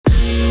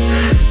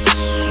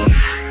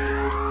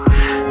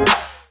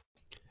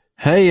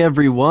Hey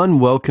everyone,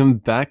 welcome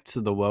back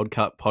to the World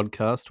Cup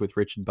podcast with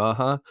Richard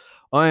Baha.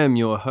 I am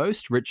your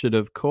host, Richard,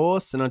 of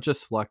course, and I'd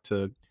just like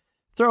to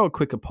throw a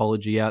quick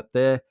apology out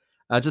there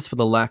just for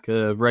the lack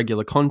of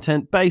regular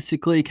content.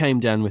 Basically, came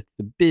down with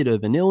a bit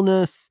of an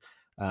illness,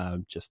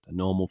 just a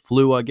normal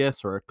flu, I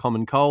guess, or a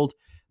common cold,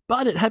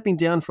 but it had been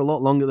down for a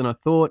lot longer than I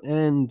thought,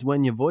 and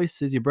when your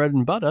voice is your bread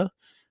and butter,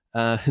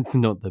 it's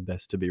not the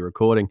best to be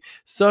recording.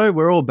 So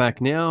we're all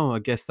back now. I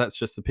guess that's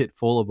just the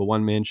pitfall of a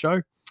one-man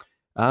show.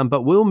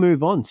 But we'll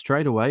move on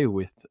straight away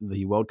with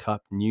the World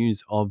Cup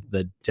news of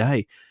the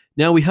day.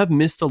 Now, we have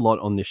missed a lot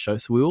on this show,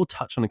 so we will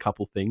touch on a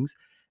couple things.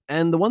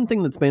 And the one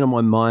thing that's been on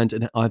my mind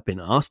and I've been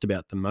asked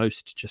about the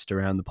most just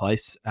around the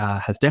place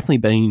has definitely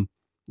been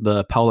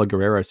the Paulo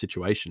Guerrero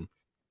situation.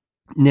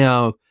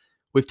 Now,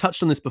 we've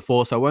touched on this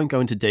before, so I won't go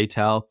into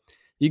detail.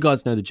 You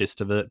guys know the gist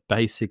of it.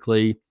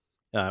 Basically,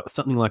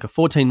 something like a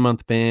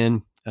 14-month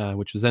ban,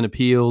 which was then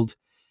appealed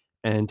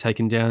and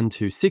taken down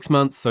to 6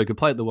 months so he could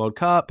play at the World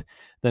Cup.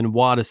 Then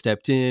WADA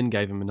stepped in,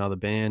 gave him another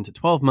ban to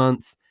 12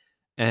 months,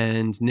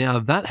 and now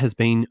that has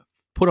been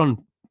put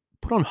on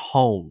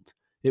hold.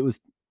 It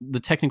was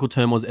the technical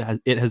term was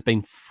it has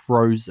been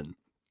frozen.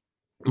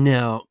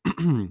 Now,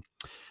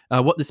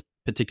 what this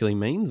particularly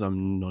means,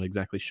 I'm not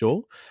exactly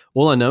sure.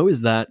 All I know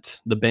is that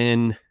the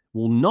ban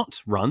will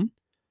not run.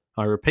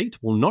 I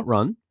repeat, will not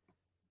run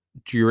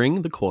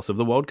during the course of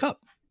the World Cup.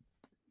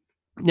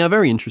 Now,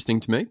 very interesting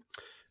to me.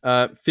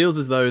 Feels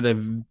as though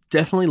they're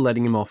definitely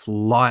letting him off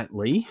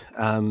lightly.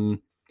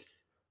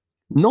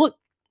 Not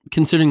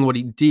considering what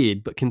he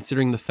did, but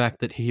considering the fact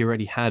that he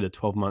already had a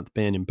 12-month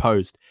ban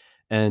imposed.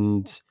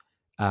 And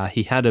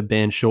he had a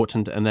ban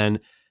shortened and then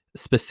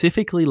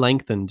specifically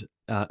lengthened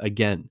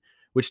again,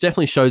 which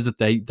definitely shows that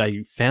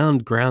they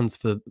found grounds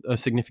for a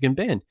significant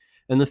ban.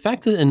 And the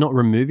fact that they're not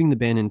removing the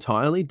ban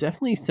entirely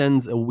definitely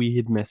sends a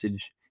weird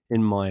message,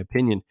 in my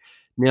opinion.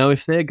 Now,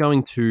 if they're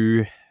going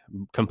to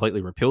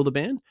completely repeal the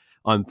ban,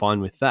 I'm fine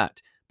with that.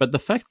 But the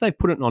fact that they've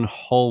put it on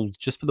hold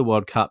just for the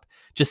World Cup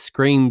just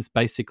screams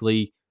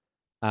basically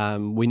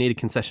we need a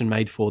concession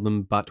made for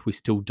them, but we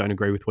still don't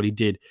agree with what he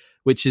did,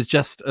 which is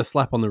just a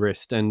slap on the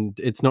wrist. And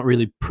it's not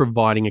really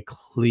providing a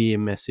clear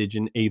message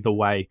in either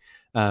way,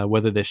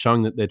 whether they're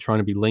showing that they're trying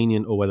to be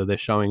lenient or whether they're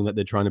showing that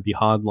they're trying to be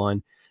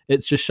hardline.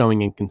 It's just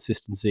showing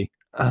inconsistency.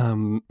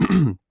 I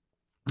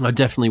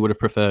definitely would have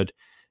preferred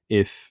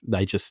if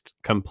they just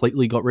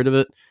completely got rid of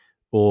it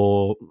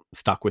or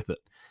stuck with it.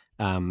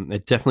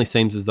 It definitely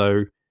seems as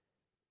though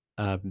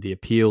the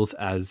appeals,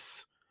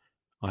 as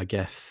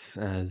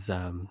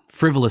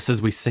frivolous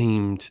as we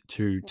seemed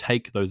to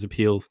take those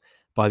appeals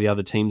by the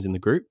other teams in the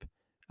group,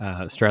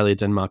 Australia,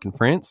 Denmark, and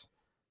France,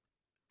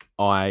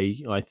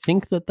 I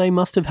think that they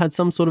must have had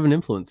some sort of an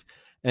influence.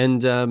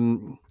 And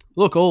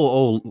look,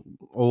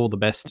 all the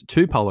best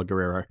to Paulo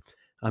Guerrero.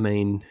 I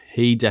mean,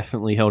 he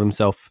definitely held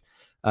himself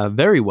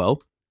very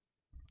well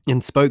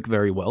and spoke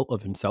very well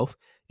of himself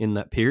in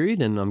that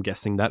period, and I'm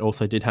guessing that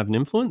also did have an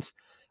influence.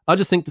 I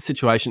just think the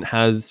situation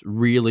has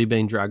really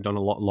been dragged on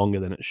a lot longer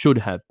than it should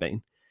have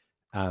been.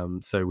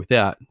 So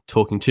without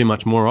talking too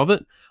much more of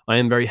it, I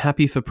am very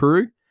happy for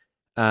Peru,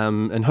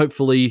 and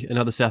hopefully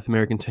another South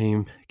American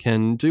team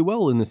can do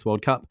well in this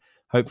World Cup,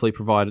 hopefully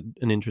provide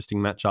an interesting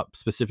matchup,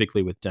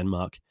 specifically with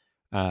Denmark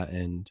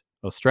and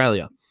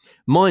Australia.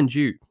 Mind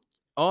you,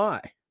 I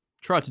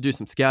tried to do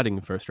some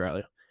scouting for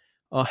Australia.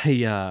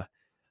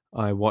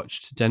 I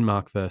watched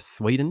Denmark versus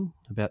Sweden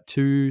about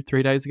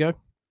 2-3 days ago.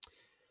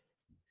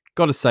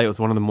 Got to say, it was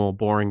one of the more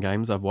boring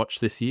games I've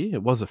watched this year.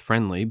 It was a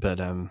friendly, but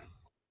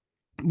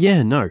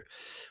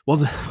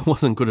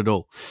wasn't good at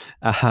all.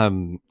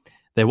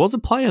 There was a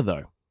player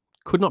though,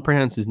 could not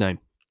pronounce his name,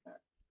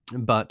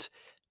 but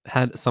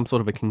had some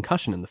sort of a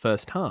concussion in the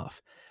first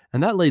half,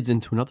 and that leads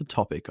into another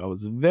topic. I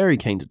was very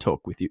keen to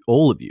talk with you,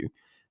 all of you,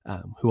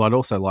 who I'd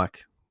also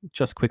like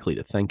just quickly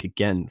to thank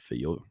again for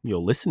your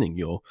listening,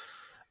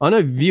 I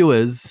know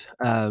viewers,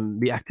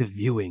 the act of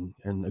viewing,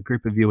 and a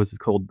group of viewers is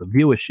called the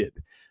viewership.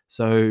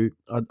 So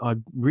I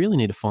really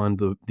need to find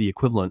the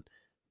equivalent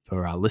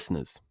for our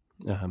listeners.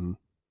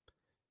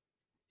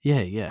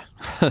 Yeah.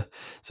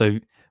 So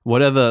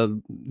whatever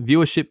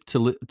viewership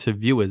to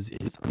viewers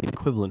is the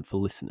equivalent for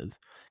listeners,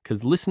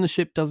 because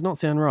listenership does not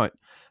sound right.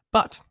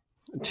 But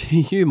to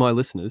you, my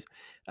listeners,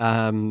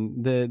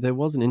 there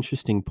was an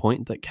interesting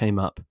point that came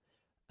up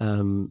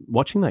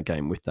watching that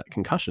game with that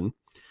concussion.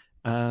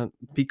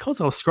 Because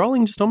I was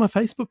scrolling just on my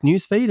Facebook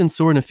newsfeed and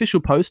saw an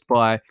official post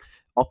by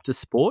Optus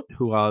Sport,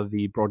 who are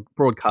the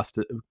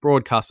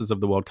broadcasters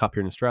of the World Cup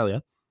here in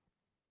Australia.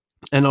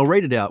 And I'll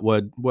read it out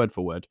word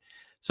for word.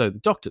 So the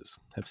doctors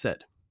have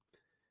said,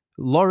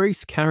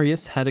 Loris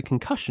Karius had a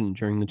concussion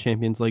during the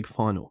Champions League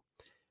final.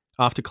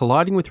 After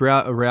colliding with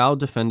Real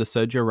defender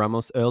Sergio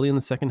Ramos early in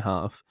the second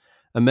half,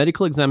 a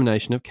medical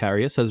examination of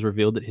Karius has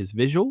revealed that his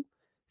visual,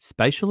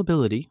 spatial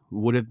ability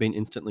would have been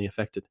instantly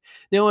affected.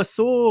 Now, I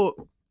saw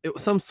it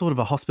was some sort of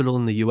a hospital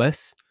in the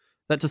US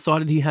that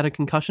decided he had a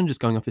concussion just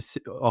going off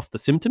the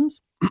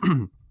symptoms.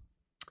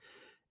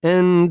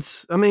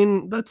 And I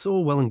mean, that's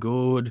all well and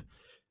good.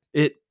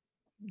 It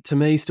to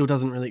me, still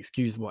doesn't really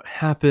excuse what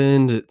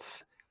happened.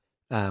 It's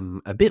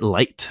a bit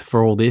late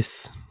for all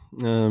this.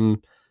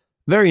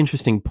 Very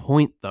interesting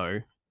point,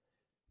 though,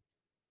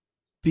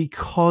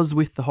 because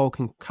with the whole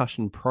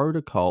concussion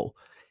protocol,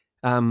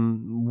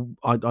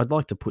 I'd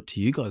like to put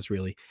to you guys,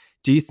 really,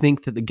 do you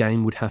think that the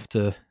game would have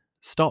to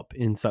stop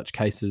in such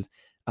cases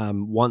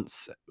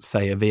once,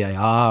 say, a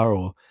VAR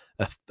or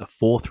a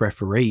fourth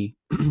referee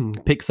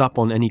picks up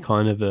on any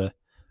kind of a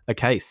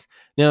case?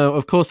 Now,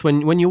 of course,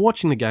 when you're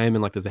watching the game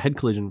and like there's a head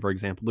collision, for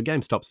example, the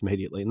game stops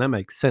immediately, and that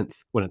makes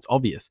sense when it's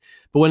obvious.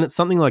 But when it's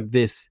something like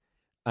this,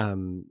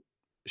 um,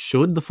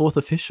 should the fourth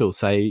official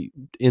say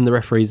in the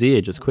referee's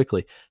ear just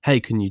quickly, "Hey,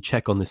 can you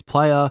check on this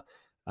player?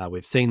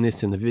 We've seen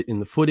this in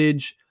the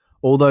footage."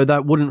 Although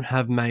that wouldn't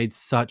have made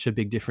such a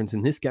big difference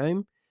in this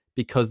game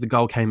because the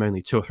goal came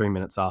only 2 or 3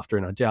 minutes after,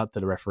 and I doubt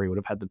that a referee would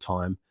have had the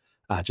time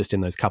just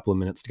in those couple of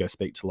minutes to go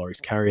speak to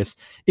Loris Karius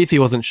if he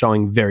wasn't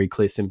showing very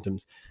clear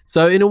symptoms.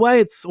 So in a way,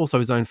 it's also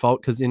his own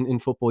fault because in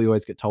football, you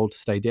always get told to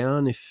stay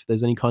down if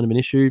there's any kind of an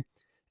issue,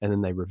 and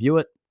then they review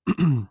it.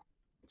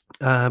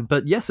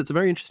 But yes, it's a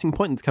very interesting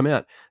point that's come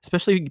out,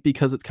 especially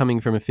because it's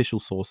coming from official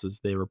sources.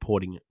 They're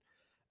reporting it.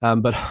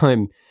 But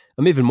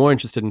I'm even more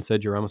interested in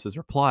Sergio Ramos's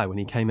reply when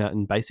he came out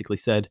and basically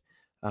said,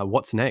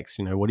 "What's next?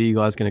 What are you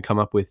guys going to come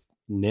up with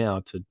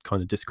now to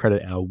kind of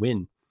discredit our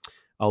win?"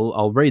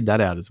 I'll read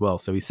that out as well.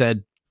 So he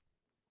said,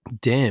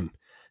 "Damn,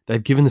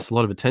 they've given this a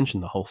lot of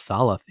attention, the whole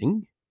Salah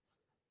thing.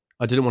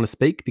 I didn't want to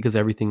speak because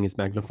everything is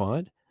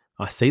magnified.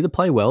 I see the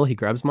play well. He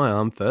grabs my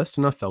arm first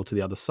and I fell to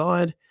the other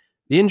side.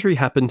 The injury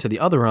happened to the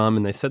other arm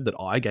and they said that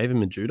I gave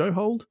him a judo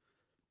hold.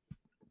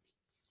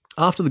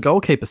 After the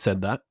goalkeeper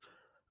said that,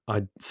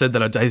 I said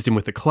that I dazed him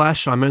with a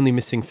clash. I'm only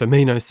missing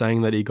Firmino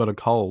saying that he got a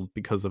cold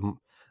because of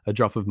a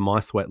drop of my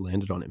sweat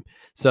landed on him."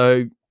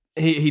 So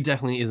he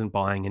definitely isn't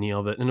buying any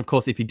of it. And of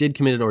course, if he did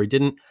commit it or he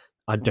didn't,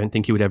 I don't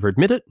think he would ever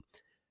admit it.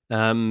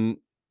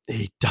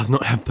 He does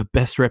not have the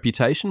best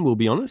reputation, we'll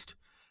be honest.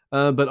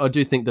 But I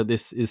do think that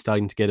this is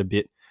starting to get a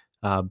bit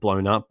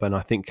blown up. And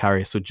I think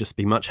Karius would just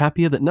be much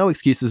happier that no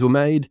excuses were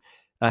made.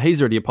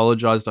 He's already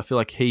apologized. I feel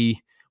like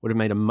he would have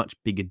made a much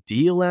bigger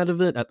deal out of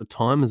it at the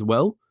time as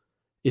well,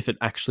 if it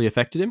actually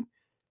affected him.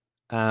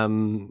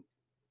 And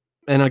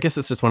I guess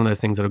it's just one of those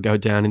things that'll go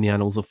down in the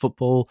annals of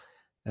football.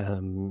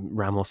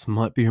 Ramos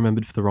might be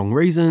remembered for the wrong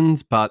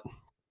reasons, but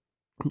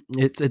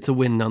it's a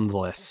win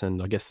nonetheless, and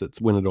I guess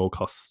it's win at all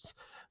costs.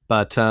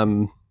 But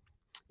a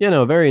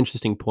very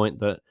interesting point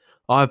that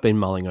I've been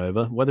mulling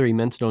over. Whether he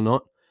meant it or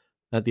not,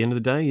 at the end of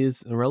the day,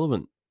 is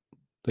irrelevant.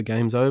 The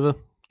game's over.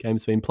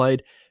 Game's been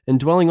played. And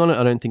dwelling on it,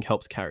 I don't think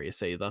helps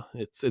Karius either.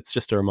 It's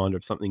just a reminder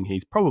of something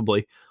he's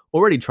probably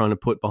already trying to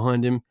put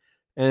behind him.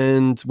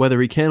 And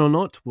whether he can or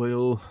not,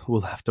 we'll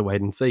have to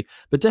wait and see.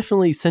 But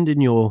definitely send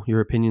in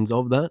your opinions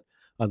of that.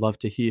 I'd love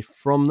to hear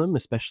from them,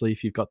 especially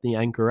if you've got the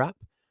Anchor app.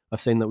 I've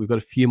seen that we've got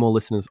a few more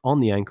listeners on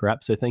the Anchor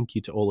app, so thank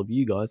you to all of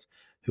you guys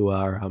who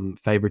are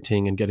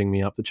favoriting and getting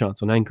me up the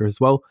charts on Anchor as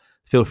well.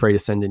 Feel free to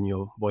send in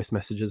your voice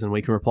messages and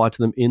we can reply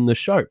to them in the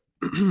show.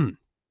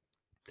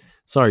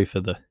 Sorry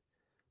for the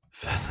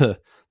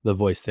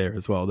voice there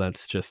as well.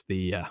 That's just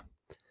the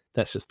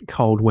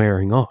cold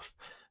wearing off.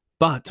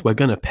 But we're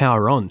going to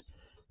power on.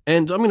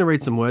 And I'm going to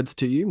read some words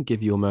to you and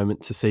give you a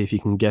moment to see if you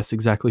can guess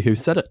exactly who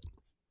said it.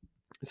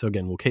 So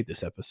again, we'll keep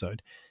this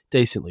episode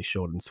decently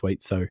short and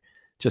sweet. So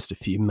just a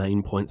few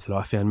main points that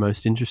I found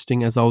most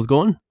interesting as I was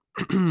gone.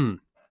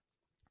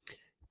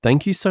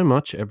 Thank you so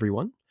much,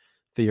 everyone,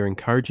 for your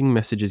encouraging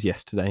messages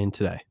yesterday and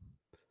today.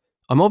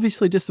 I'm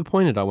obviously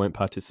disappointed I won't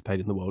participate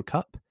in the World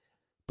Cup,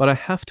 but I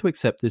have to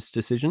accept this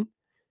decision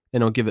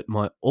and I'll give it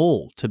my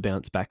all to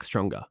bounce back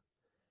stronger.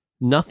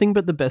 Nothing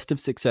but the best of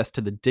success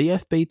to the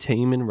DFB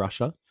team in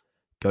Russia.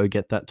 Go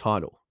get that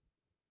title.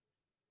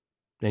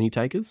 Any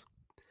takers?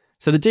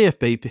 So the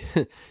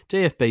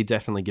DFB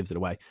definitely gives it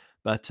away,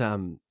 but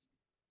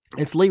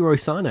it's Leroy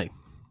Sané,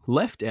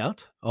 left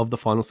out of the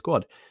final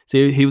squad.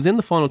 So he was in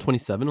the final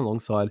 27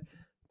 alongside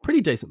pretty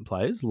decent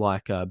players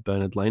like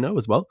Bernard Leno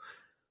as well,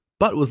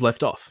 but was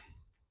left off.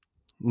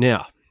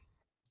 Now,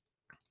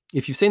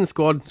 if you've seen the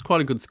squad, it's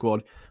quite a good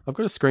squad. I've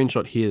got a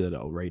screenshot here that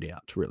I'll read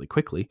out really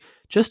quickly,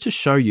 just to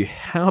show you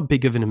how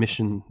big of an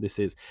omission this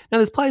is. Now,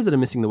 there's players that are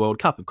missing the World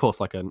Cup, of course,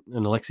 like an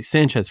Alexis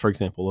Sanchez, for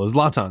example, or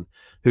Zlatan,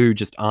 who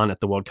just aren't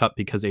at the World Cup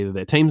because either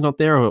their team's not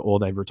there or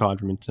they've retired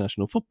from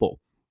international football.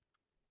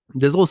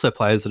 There's also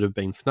players that have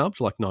been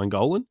snubbed, like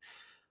Nainggolan.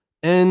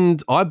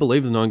 And I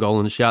believe the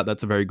Nainggolan shout,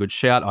 that's a very good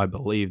shout. I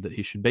believe that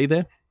he should be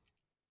there.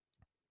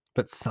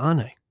 But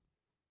Sané.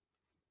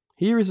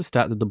 Here is a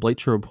stat that the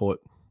Bleacher Report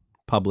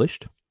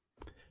published.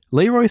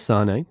 Leroy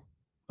Sané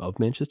of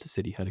Manchester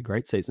City had a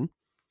great season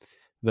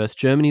versus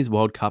Germany's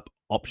World Cup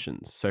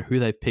options, so who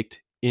they've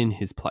picked in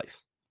his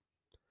place.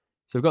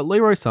 So we've got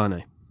Leroy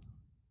Sané.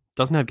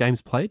 Doesn't have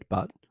games played,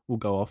 but we'll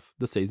go off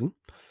the season.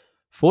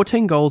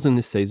 14 goals in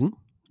this season,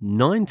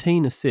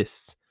 19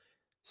 assists.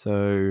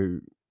 So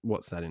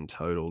what's that in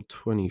total?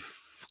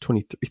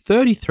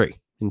 33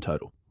 in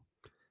total.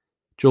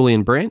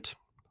 Julian Brandt,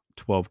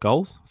 12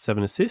 goals,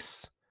 7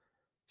 assists.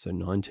 So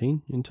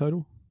 19 in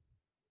total.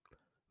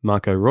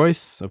 Marco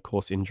Reus, of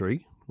course,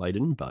 injury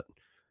laden, but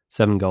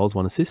 7 goals,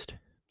 1 assist,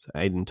 so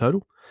 8 in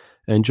total.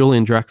 And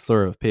Julian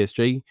Draxler of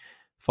PSG,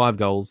 5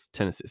 goals,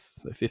 10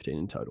 assists, so 15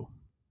 in total.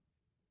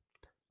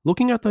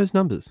 Looking at those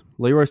numbers,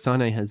 Leroy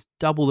Sané has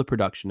double the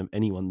production of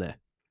anyone there.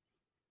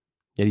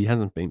 Yet he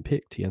hasn't been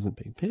picked.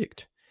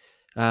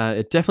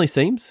 It definitely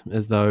seems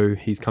as though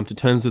he's come to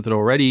terms with it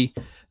already.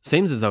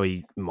 Seems as though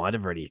he might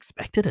have already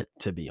expected it,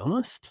 to be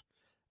honest.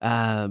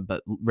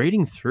 But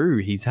reading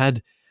through, he's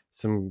had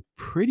some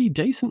pretty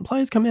decent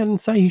players come out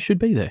and say he should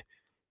be there.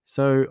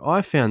 So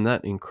I found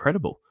that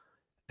incredible.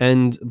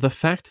 And the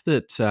fact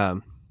that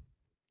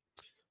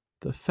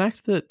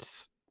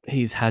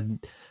he's had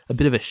a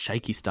bit of a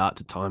shaky start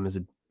to time as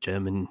a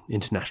German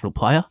international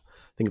player.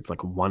 I think it's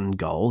like 1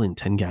 goal in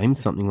 10 games,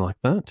 something like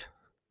that.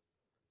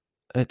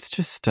 It's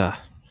just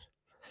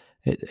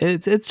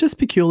it's just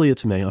peculiar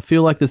to me. I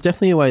feel like there's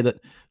definitely a way that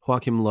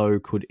Joachim Low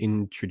could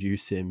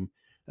introduce him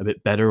a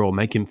bit better or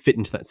make him fit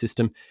into that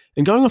system.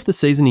 And going off the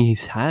season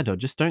he's had, I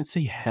just don't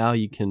see how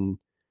you can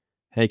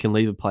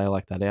leave a player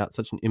like that out,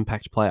 such an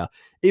impact player.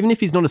 Even if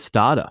he's not a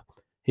starter,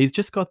 he's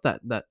just got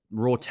that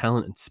raw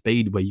talent and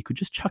speed where you could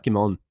just chuck him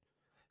on.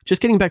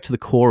 Just getting back to the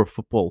core of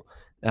football,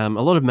 a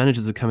lot of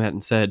managers have come out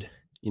and said,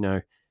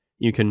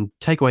 you can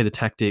take away the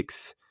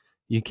tactics,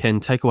 you can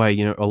take away,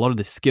 a lot of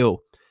the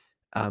skill.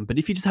 But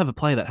if you just have a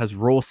player that has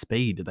raw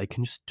speed, they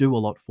can just do a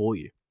lot for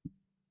you.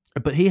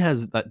 But he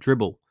has that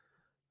dribble,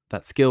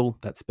 that skill,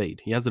 that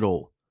speed. He has it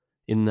all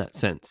in that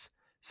sense.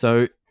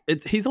 So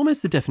he's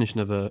almost the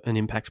definition of an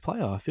impact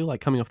player. I feel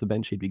like coming off the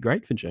bench, he'd be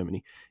great for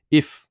Germany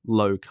if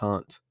Low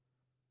can't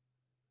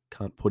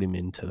put him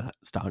into that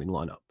starting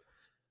lineup.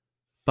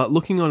 But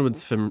looking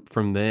onwards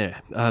from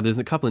there, there's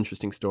a couple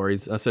interesting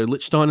stories. So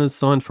Lichtsteiner's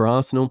signed for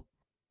Arsenal,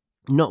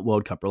 not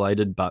World Cup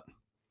related, but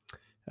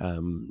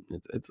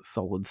it's a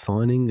solid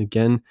signing.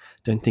 Again,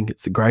 don't think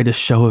it's the greatest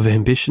show of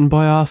ambition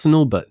by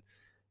Arsenal, but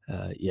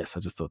yes, I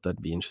just thought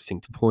that'd be interesting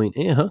to point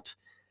out.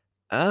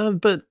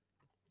 But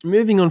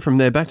moving on from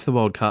there, back to the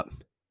World Cup,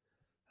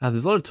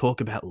 there's a lot of talk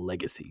about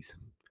legacies.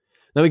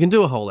 Now, we can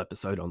do a whole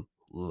episode on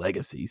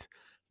legacies,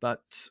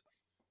 but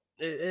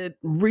it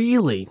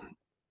really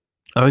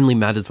only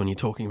matters when you're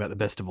talking about the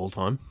best of all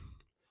time,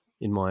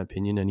 in my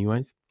opinion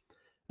anyways.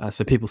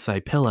 So people say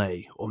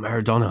Pele or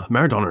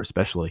Maradona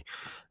especially,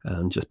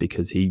 just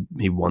because he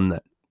won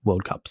that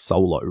World Cup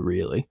solo,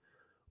 really.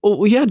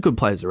 Well, he had good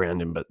players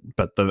around him,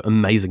 but the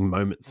amazing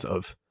moments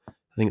of, I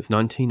think it's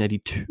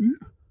 1982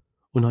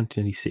 or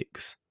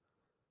 1986.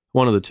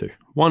 One of the two.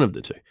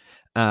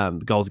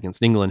 The goals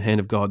against England, hand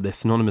of God, they're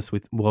synonymous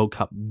with World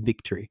Cup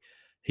victory.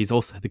 He's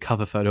also the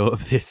cover photo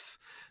of this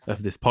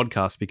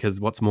podcast, because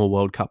what's more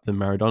World Cup than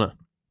Maradona?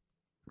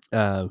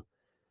 And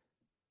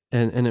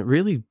it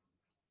really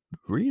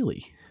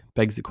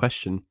begs the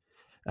question.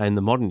 In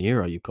the modern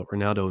era, you've got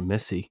Ronaldo and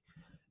Messi.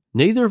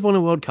 Neither have won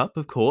a World Cup,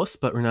 of course,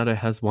 but Ronaldo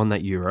has won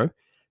that Euro.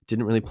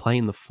 Didn't really play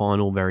in the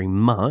final very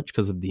much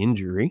because of the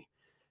injury,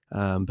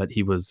 but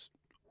he was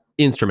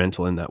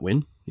instrumental in that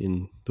win,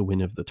 in the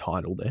win of the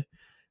title there.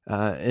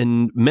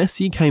 And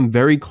Messi came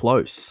very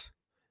close.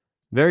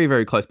 Very,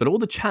 very close. But all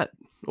the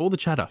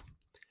chatter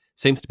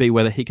seems to be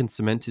whether he can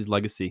cement his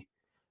legacy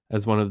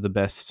as one of the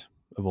best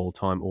of all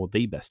time, or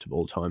the best of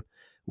all time,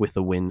 with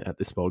a win at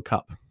this World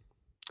Cup.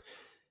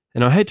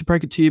 And I hate to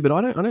break it to you, but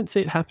I don't see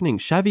it happening.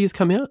 Xavi has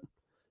come out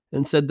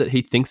and said that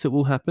he thinks it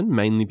will happen,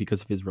 mainly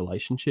because of his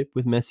relationship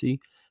with Messi,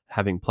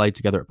 having played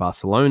together at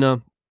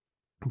Barcelona.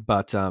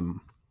 But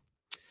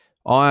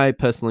I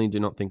personally do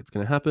not think it's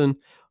going to happen.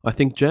 I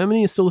think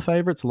Germany is still the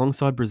favourites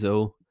alongside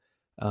Brazil.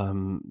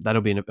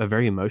 That'll be a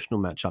very emotional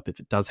matchup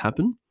if it does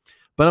happen.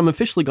 But I'm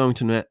officially going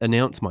to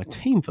announce my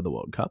team for the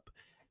World Cup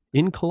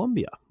in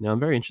Colombia. Now, I'm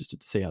very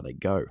interested to see how they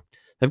go.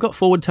 They've got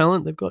forward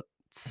talent. They've got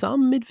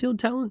some midfield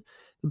talent.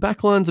 The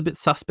backline's a bit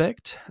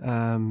suspect.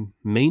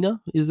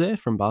 Mina is there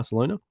from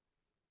Barcelona.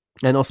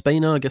 And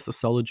Ospina, I guess, a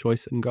solid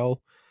choice in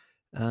goal.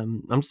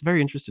 I'm just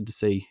very interested to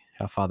see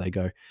how far they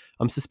go.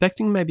 I'm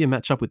suspecting maybe a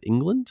matchup with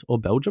England or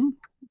Belgium.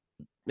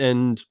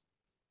 And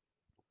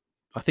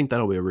I think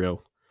that'll be a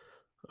real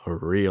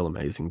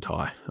amazing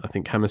tie. I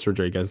think James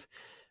Rodriguez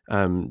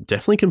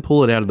definitely can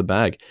pull it out of the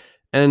bag.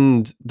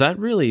 And that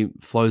really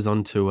flows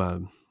on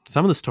to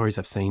some of the stories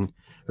I've seen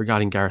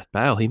regarding Gareth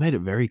Bale. He made it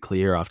very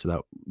clear after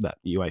that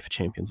UEFA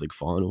Champions League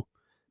final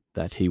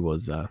that he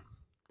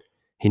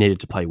needed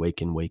to play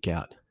week in, week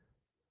out.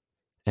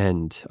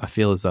 And I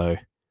feel as though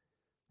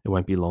it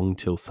won't be long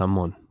till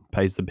someone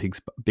pays the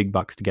big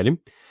bucks to get him.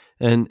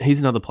 And he's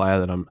another player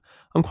that I'm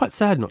quite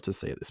sad not to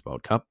see at this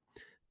World Cup.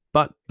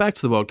 But back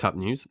to the World Cup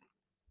news.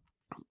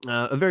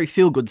 A very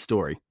feel-good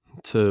story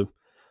to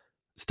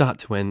start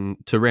to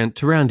end, to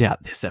round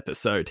out this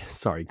episode.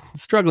 Sorry,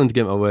 struggling to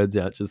get my words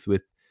out just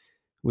with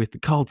the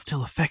cold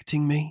still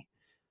affecting me.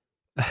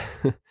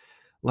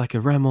 Like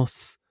a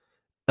Ramos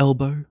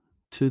elbow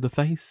to the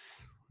face.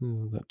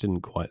 That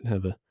didn't quite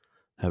have a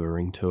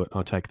ring to it.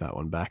 I'll take that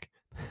one back.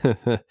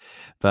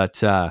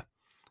 But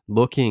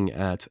looking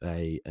at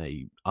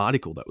a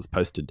article that was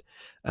posted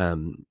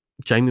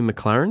Jamie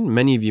McLaren.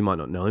 Many of you might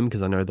not know him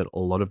because I know that a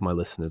lot of my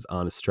listeners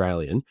aren't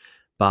Australian,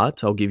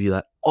 but I'll give you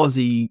that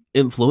Aussie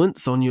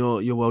influence on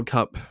your World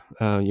Cup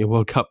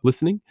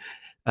listening.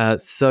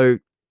 So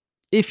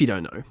if you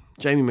don't know,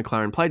 Jamie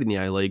McLaren played in the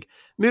A-League,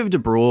 moved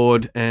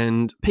abroad,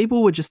 and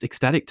people were just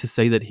ecstatic to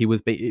see that he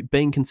was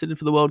being considered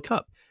for the World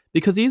Cup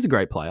because he is a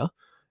great player.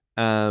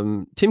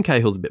 Tim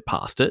Cahill's a bit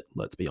past it,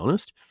 let's be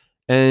honest.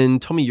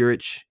 And Tommy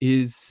Juric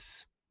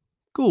is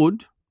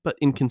good, but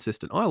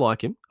inconsistent. I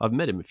like him. I've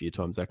met him a few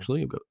times,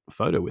 actually. I've got a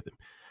photo with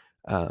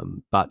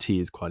him. But he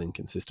is quite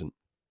inconsistent.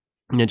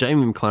 Now,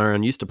 Jamie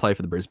McLaren used to play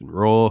for the Brisbane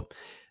Roar,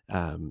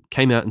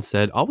 came out and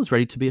said, I was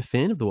ready to be a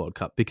fan of the World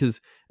Cup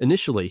because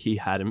initially he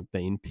hadn't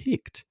been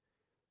picked.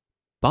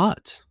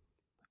 But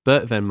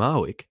Bert van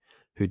Marwijk,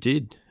 who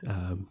did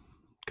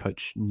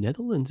coach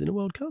Netherlands in a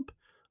World Cup,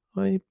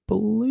 I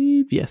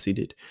believe. Yes, he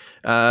did.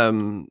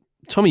 Tommy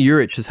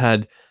Juric has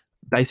had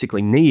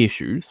basically knee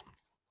issues,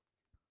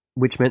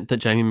 which meant that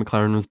Jamie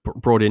McLaren was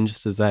brought in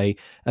just as a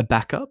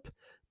backup.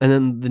 And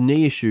then the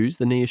knee issues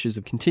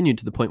have continued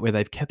to the point where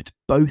they've kept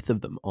both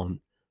of them on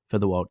for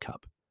the World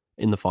Cup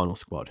in the final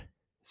squad.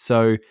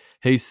 So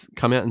he's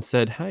come out and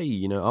said,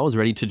 hey, I was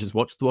ready to just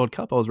watch the World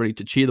Cup. I was ready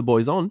to cheer the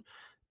boys on.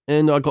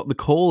 And I got the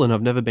call, and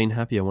I've never been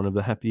happier. One of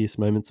the happiest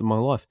moments of my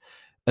life.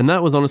 And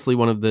that was honestly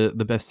one of the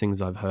best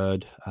things I've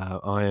heard.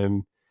 I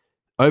am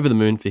over the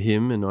moon for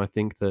him, and I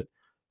think that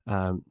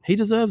he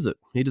deserves it.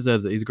 He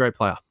deserves it. He's a great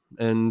player.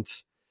 And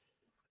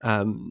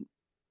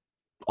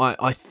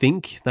I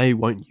think they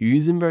won't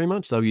use him very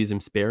much. They'll use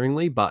him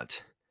sparingly,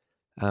 but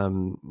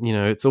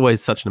it's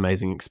always such an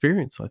amazing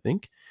experience, I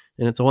think.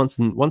 And it's a once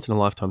in a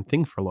lifetime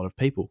thing for a lot of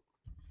people.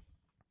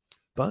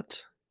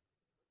 But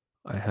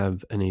I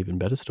have an even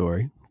better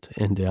story to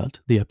end out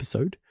the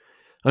episode.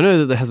 I know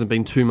that there hasn't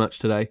been too much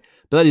today,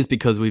 but that is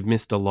because we've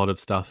missed a lot of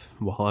stuff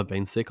while I've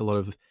been sick. A lot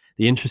of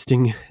the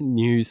interesting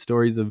news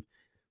stories have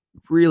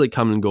really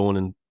come and gone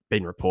and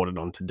been reported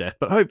on to death.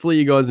 But hopefully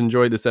you guys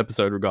enjoyed this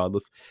episode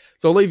regardless.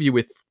 So I'll leave you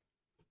with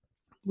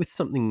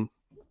something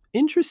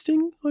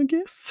interesting, I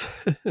guess.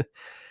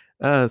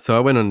 So I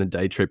went on a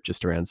day trip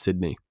just around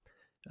Sydney,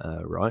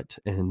 right?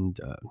 And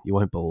you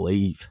won't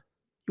believe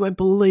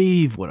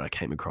what I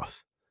came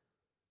across.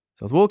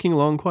 So I was walking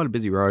along quite a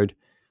busy road,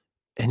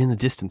 and in the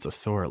distance I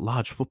saw a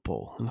large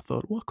football, and I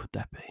thought, what could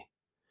that be?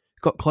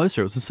 Got closer,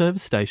 it was a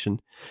service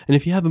station, and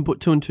if you haven't put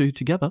two and two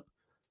together,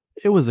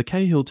 it was a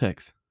Cahill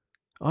Tex.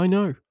 I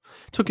know.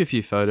 Took a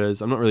few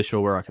photos. I'm not really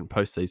sure where I can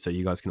post these so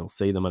you guys can all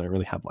see them. I don't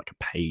really have like a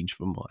page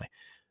for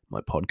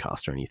my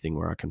podcast or anything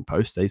where I can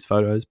post these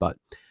photos, but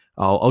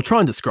I'll try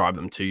and describe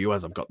them to you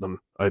as I've got them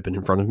open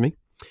in front of me.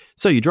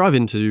 So you drive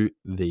into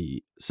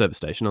the service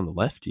station on the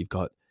left. You've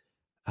got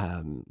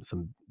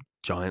some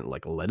giant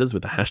like letters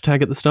with a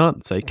hashtag at the start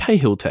that say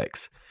Cahill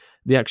Tex.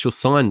 The actual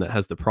sign that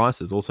has the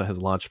prices also has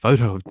a large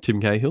photo of Tim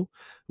Cahill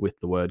with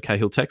the word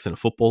Cahill Tex and a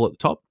football at the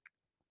top.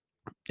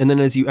 And then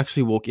as you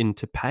actually walk in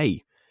to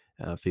pay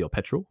for your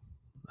petrol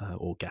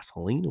or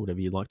gasoline or whatever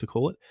you like to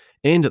call it,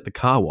 and at the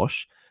car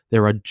wash,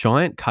 there are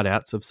giant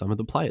cutouts of some of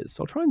the players.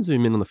 So I'll try and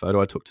zoom in on the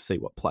photo I took to see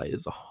what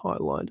players are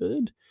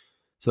highlighted.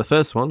 So the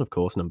first one, of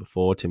course, number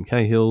 4, Tim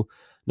Cahill.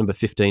 Number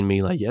 15,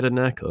 Mile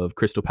Jedinak of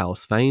Crystal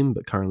Palace fame,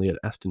 but currently at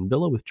Aston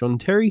Villa with John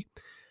Terry.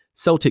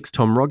 Celtic's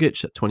Tom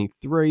Rogic at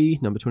 23,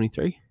 number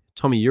 23.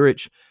 Tommy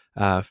Juric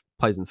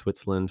plays in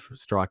Switzerland, for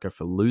striker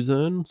for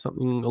Luzern,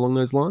 something along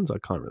those lines. I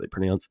can't really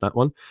pronounce that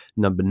one.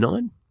 Number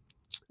 9.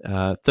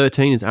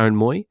 13 is Aaron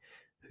Moy,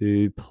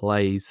 who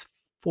plays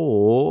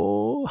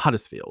for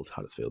Huddersfield.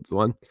 Huddersfield's the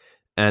one.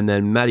 And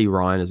then Matty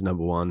Ryan is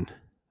number 1,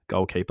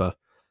 goalkeeper,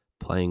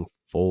 playing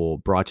for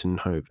Brighton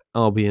Hove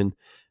Albion.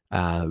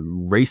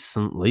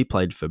 Recently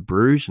played for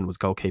Bruges and was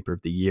goalkeeper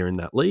of the year in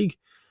that league.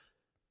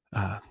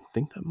 I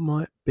think that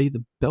might be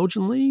the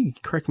Belgian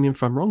league. Correct me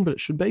if I'm wrong, but it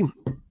should be.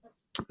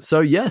 So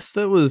yes,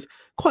 that was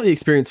quite the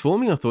experience for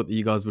me. I thought that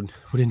you guys would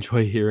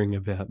enjoy hearing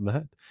about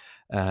that.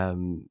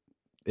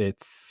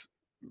 It's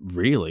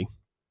really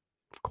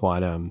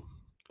quite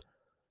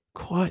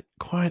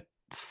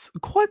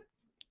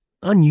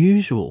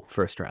unusual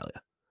for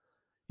Australia.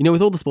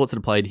 With all the sports that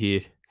are played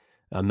here,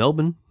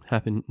 Melbourne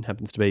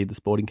happens to be the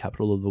sporting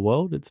capital of the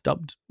world. It's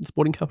dubbed the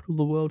sporting capital of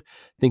the world.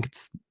 I think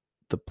it's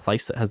the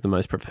place that has the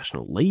most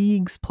professional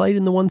leagues played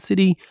in the one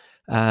city.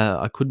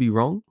 I could be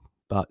wrong,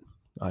 but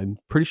I'm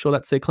pretty sure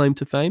that's their claim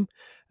to fame.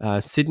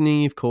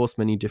 Sydney, of course,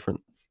 many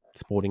different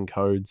sporting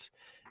codes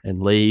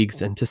and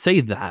leagues. And to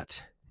see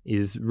that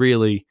is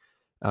really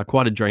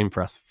quite a dream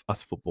for us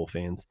football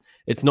fans.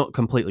 It's not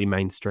completely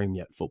mainstream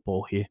yet,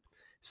 football here.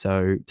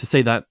 So to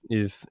see that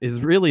is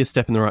really a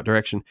step in the right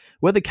direction.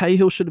 Whether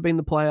Cahill should have been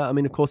the player, I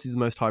mean, of course, he's the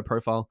most high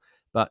profile,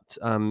 but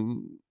I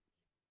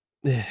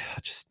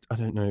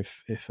don't know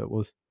if it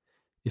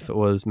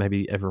was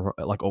maybe ever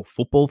like all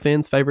football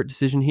fans' favorite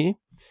decision here.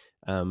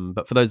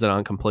 But for those that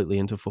aren't completely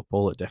into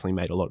football, it definitely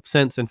made a lot of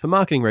sense. And for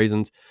marketing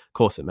reasons, of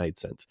course, it made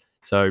sense.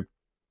 So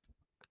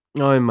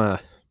I'm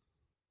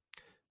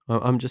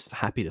just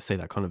happy to see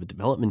that kind of a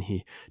development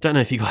here. Don't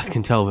know if you guys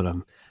can tell, but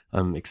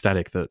I'm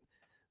ecstatic that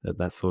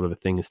that sort of a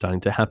thing is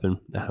starting to happen,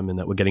 and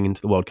that we're getting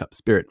into the World Cup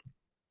spirit.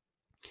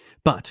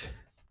 But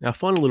our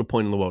final little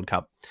point in the World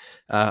Cup,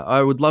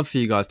 I would love for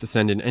you guys to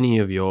send in any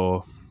of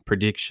your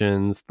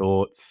predictions,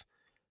 thoughts,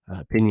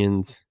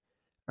 opinions.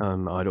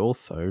 I'd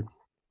also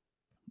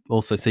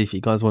see if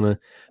you guys want to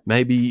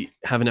maybe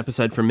have an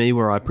episode from me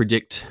where I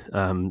predict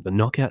the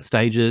knockout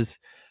stages.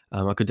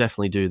 I could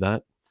definitely do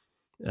that.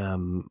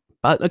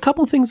 But a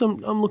couple of things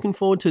I'm looking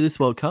forward to this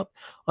World Cup.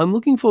 I'm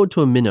looking forward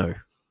to a minnow.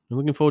 I'm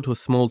looking forward to a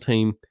small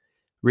team.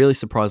 Really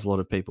surprise a lot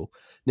of people.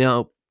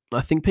 Now, I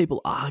think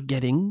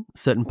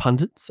certain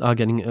pundits are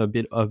getting a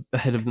bit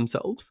ahead of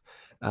themselves.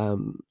 I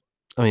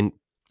mean,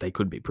 they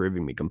could be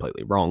proving me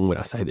completely wrong when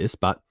I say this,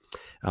 but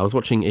I was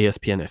watching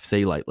ESPN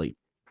FC lately,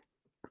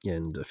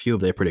 and a few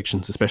of their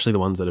predictions, especially the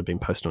ones that have been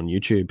posted on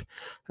YouTube,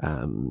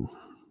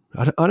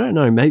 I don't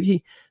know,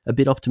 maybe a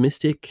bit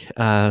optimistic.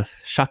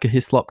 Shaka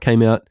Hislop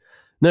came out.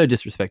 No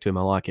disrespect to him,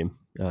 I like him.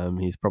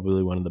 He's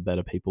probably one of the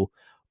better people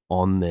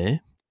on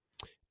there,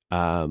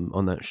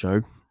 on that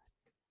show.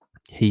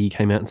 He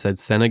came out and said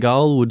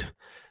Senegal would,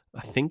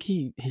 I think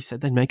he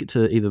said they'd make it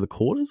to either the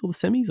quarters or the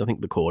semis. I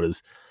think the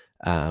quarters.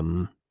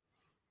 And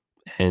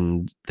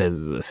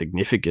there's a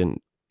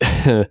significant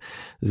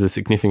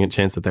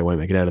chance that they won't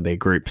make it out of their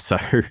group. So,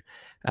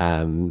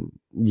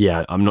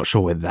 yeah, I'm not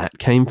sure where that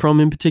came from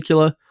in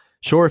particular.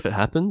 Sure, if it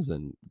happens,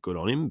 then good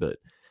on him, but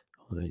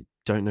I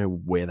don't know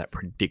where that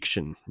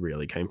prediction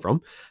really came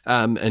from.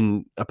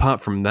 And apart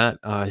from that,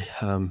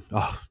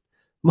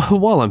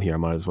 while I'm here, I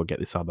might as well get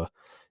this other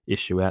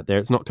issue out there.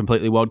 It's not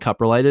completely World Cup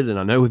related, and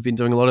I know we've been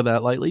doing a lot of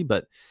that lately,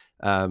 but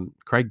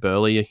Craig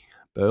Burley,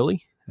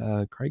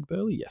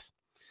 yes.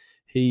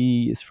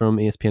 He is from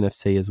ESPN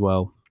FC as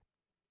well.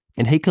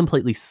 And he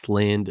completely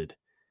slandered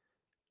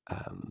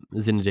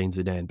Zinedine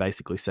Zidane,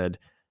 basically said,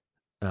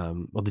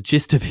 well, the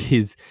gist of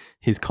his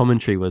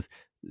commentary was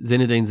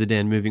Zinedine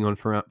Zidane moving on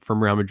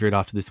from Real Madrid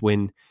after this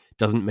win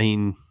doesn't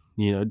mean,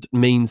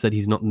 means that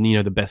he's not,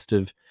 the best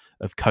of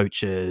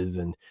coaches,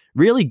 and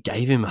really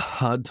gave him a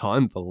hard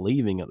time for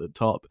leaving at the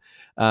top.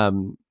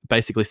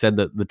 Basically said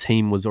that the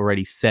team was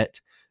already set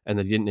and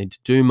they didn't need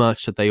to do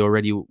much, that they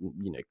already,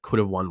 could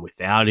have won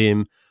without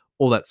him,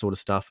 all that sort of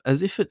stuff,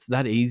 as if it's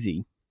that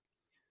easy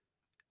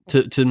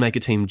to make a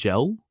team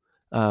gel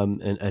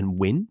and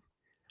win.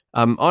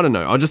 I don't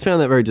know. I just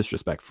found that very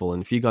disrespectful.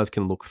 And if you guys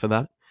can look for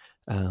that,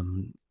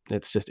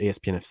 it's just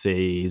ESPN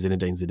FC,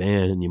 Zinedine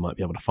Zidane, and you might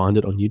be able to find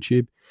it on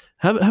YouTube.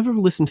 Have a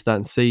listen to that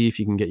and see if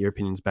you can get your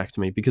opinions back to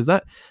me, because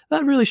that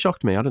really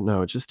shocked me. I don't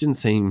know. It just didn't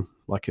seem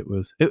like it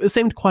was. It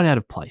seemed quite out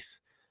of place.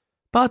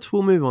 But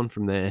we'll move on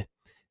from there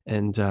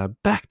and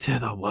back to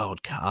the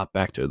World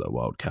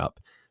Cup.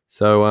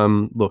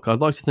 So, look,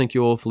 I'd like to thank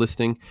you all for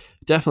listening.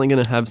 Definitely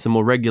going to have some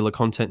more regular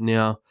content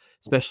now,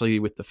 especially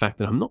with the fact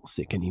that I'm not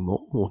sick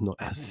anymore, or not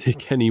as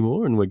sick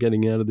anymore, and we're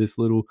getting out of this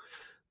little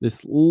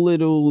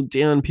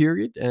down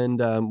period, and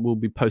we'll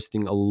be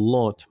posting a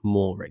lot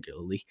more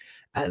regularly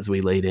as we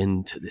lead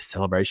into this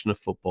celebration of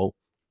football.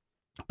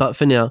 But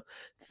for now,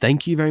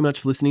 thank you very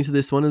much for listening to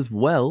this one as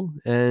well,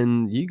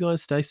 and you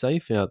guys stay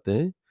safe out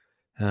there.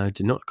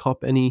 Do not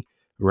cop any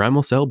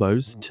Ramos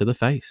elbows to the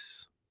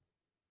face.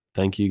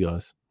 Thank you,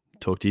 guys.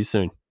 Talk to you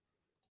soon.